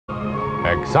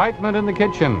Excitement in the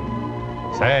kitchen.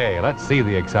 Say, let's see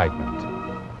the excitement.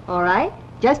 All right.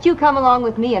 Just you come along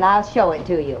with me and I'll show it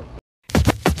to you.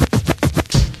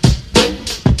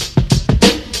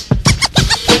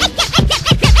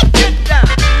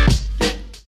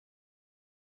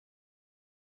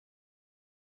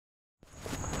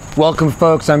 Welcome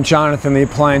folks, I'm Jonathan, the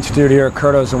Appliance Dude here at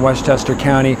Curto's in Westchester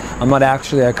County. I'm not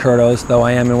actually at Curto's, though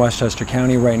I am in Westchester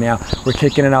County right now. We're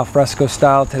kicking it al fresco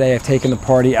style today. I've taken the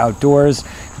party outdoors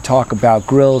to talk about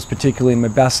grills, particularly my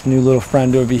best new little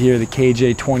friend over here, the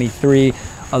KJ23,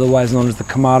 otherwise known as the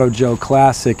Kamado Joe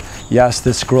Classic. Yes,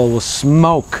 this grill will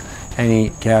smoke any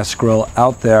gas grill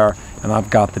out there, and I've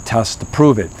got the test to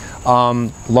prove it.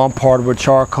 Lump hardwood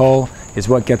charcoal is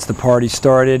what gets the party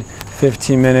started.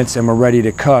 15 minutes and we're ready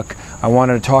to cook. I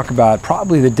wanted to talk about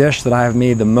probably the dish that I have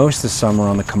made the most this summer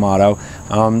on the Kamado,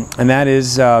 and that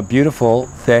is beautiful,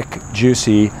 thick,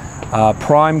 juicy,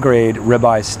 prime grade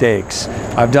ribeye steaks.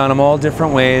 I've done them all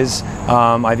different ways.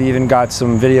 I've even got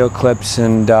some video clips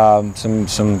and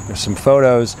some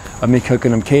photos of me cooking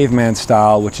them caveman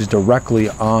style, which is directly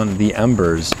on the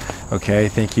embers. Okay,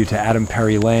 thank you to Adam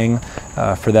Perry Lang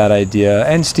for that idea,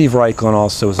 and Steve Reichlin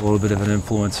also was a little bit of an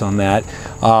influence on that.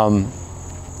 The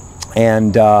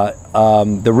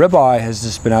ribeye has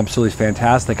just been absolutely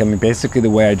fantastic. I mean, basically the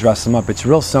way I dress them up, it's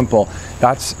real simple.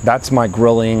 That's my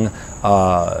grilling,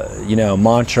 you know,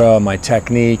 mantra, my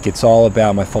technique. It's all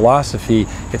about my philosophy.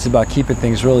 It's about keeping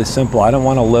things really simple. I don't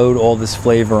want to load all this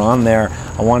flavor on there.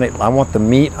 I want the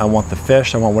meat, I want the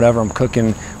fish, I want whatever I'm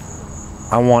cooking.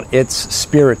 I want its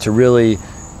spirit to really,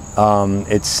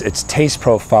 its taste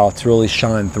profile to really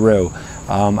shine through.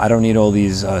 I don't need all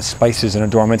these spices and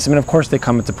adornments. I mean, of course, they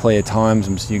come into play at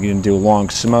times. You can do a long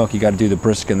smoke. You got to do the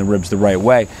brisket and the ribs the right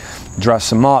way, dress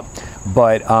them up.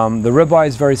 But the ribeye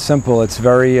is very simple. It's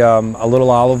very a little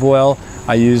olive oil.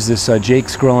 I use this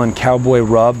Jake's Grillin' Cowboy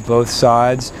Rub, both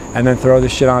sides, and then throw the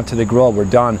shit onto the grill. We're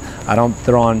done. I don't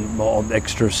throw on all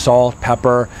extra salt,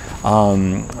 pepper.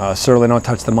 Certainly don't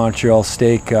touch the Montreal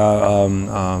steak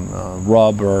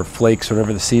rub or flakes,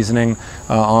 whatever the seasoning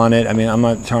on it. I mean, I'm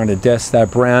not trying to diss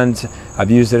that brand.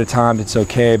 I've used it at times. It's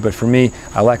okay, but for me,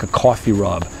 I like a coffee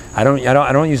rub. I don't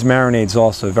use marinades.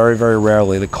 Also, very, very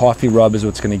rarely. The coffee rub is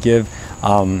what's going to give,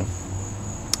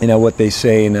 you know, what they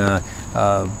say in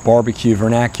barbecue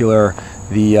vernacular,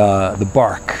 the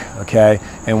bark. Okay,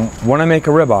 and when I make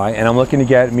a ribeye and I'm looking to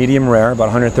get medium rare, about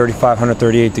 135,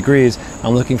 138 degrees,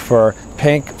 I'm looking for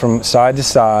pink from side to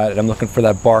side, and I'm looking for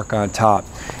that bark on top.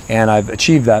 And I've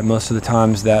achieved that most of the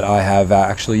times that I have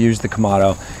actually used the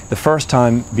Kamado. The first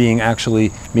time being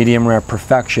actually medium rare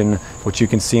perfection, which you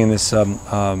can see in this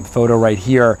photo right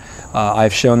here.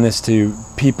 I've shown this to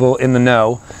people in the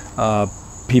know,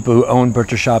 people who own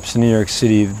butcher shops in New York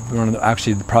City,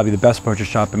 actually probably the best butcher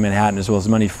shop in Manhattan, as well as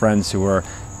many friends who are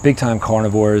big-time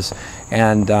carnivores,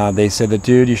 and they said that,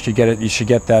 dude, you should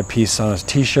get that piece on a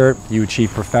t-shirt. You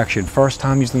achieve perfection. First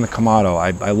time using the Kamado,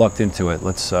 I lucked into it.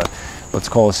 Let's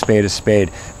call a spade a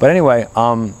spade. But anyway,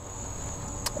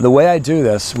 the way I do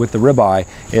this with the ribeye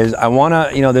is I want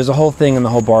to, you know, there's a whole thing in the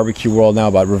whole barbecue world now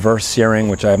about reverse searing,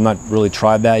 which I have not really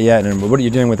tried that yet. And what you're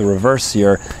doing with the reverse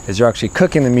sear is you're actually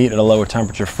cooking the meat at a lower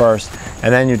temperature first,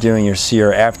 and then you're doing your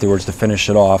sear afterwards to finish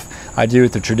it off. I do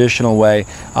it the traditional way.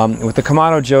 With the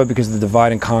Kamado Joe, because of the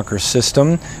divide and conquer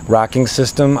system, racking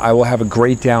system, I will have a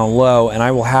grate down low, and I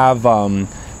will have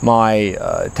my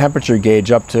temperature gauge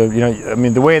up to, you know, I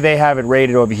mean, the way they have it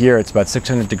rated over here, it's about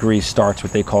 600 degrees starts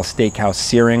what they call steakhouse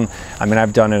searing. I mean,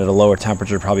 I've done it at a lower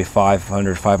temperature, probably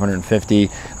 500, 550.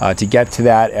 To get to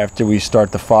that, after we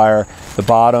start the fire, the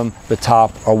bottom, the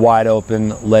top are wide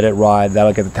open, let it ride.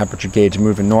 That'll get the temperature gauge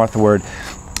moving northward.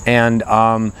 And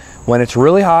when it's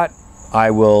really hot, I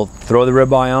will throw the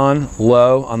ribeye on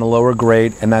low on the lower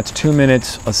grate, and that's 2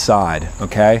 minutes aside,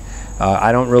 okay?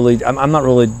 I'm not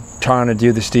really trying to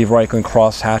do the Steve Reichlin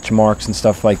cross hatch marks and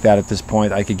stuff like that at this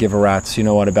point. I could give a rat's, you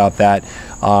know what, about that.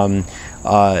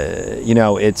 You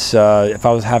know, it's if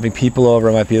I was having people over,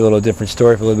 it might be a little different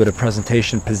story, for a little bit of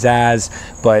presentation pizzazz,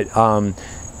 but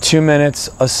 2 minutes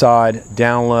aside,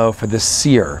 down low for the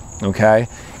sear, okay?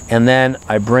 And then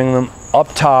I bring them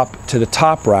up top to the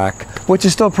top rack, which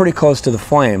is still pretty close to the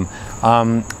flame.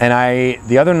 And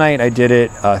the other night I did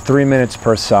it 3 minutes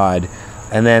per side,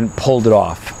 and then pulled it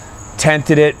off.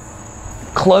 Tented it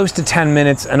close to 10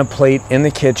 minutes in a plate in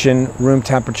the kitchen, room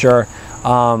temperature,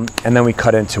 and then we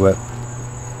cut into it.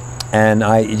 And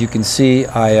you can see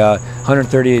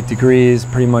 138 degrees,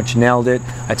 pretty much nailed it.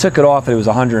 I took it off, it was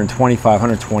 125,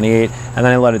 128, and then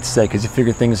I let it sit, because you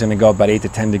figure things are gonna go about 8 to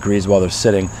 10 degrees while they're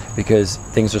sitting, because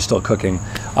things are still cooking.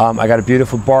 I got a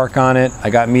beautiful bark on it. I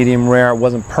got medium rare. It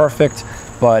wasn't perfect,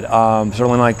 but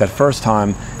certainly not like that first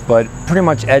time, but pretty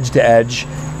much edge to edge,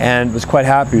 and was quite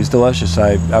happy. It was delicious.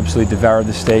 I absolutely devoured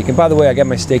the steak. And by the way, I got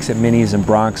my steaks at Minnie's in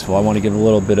Bronxville. I want to give a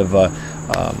little bit of a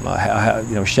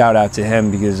shout out to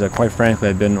him, because quite frankly,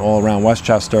 I've been all around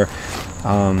Westchester.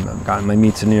 I've gotten my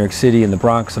meats in New York City, in the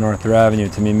Bronx, on Arthur Avenue.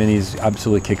 To me, Minnie's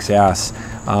absolutely kicks ass.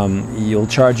 You'll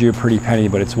charge you a pretty penny,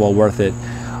 but it's well worth it.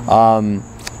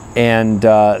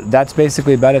 That's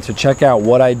basically about it. So check out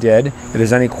what I did. If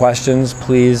there's any questions,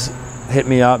 please hit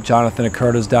me up,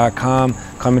 jonathan@curtos.com.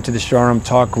 Come into the showroom,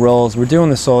 talk grills. We're doing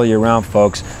this all year round,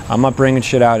 folks. I'm not bringing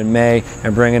shit out in May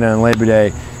and bringing it on Labor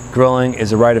Day. Grilling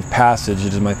is a rite of passage.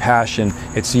 It is my passion.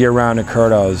 It's year round at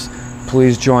Curto's.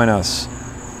 Please join us.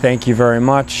 Thank you very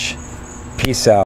much. Peace out.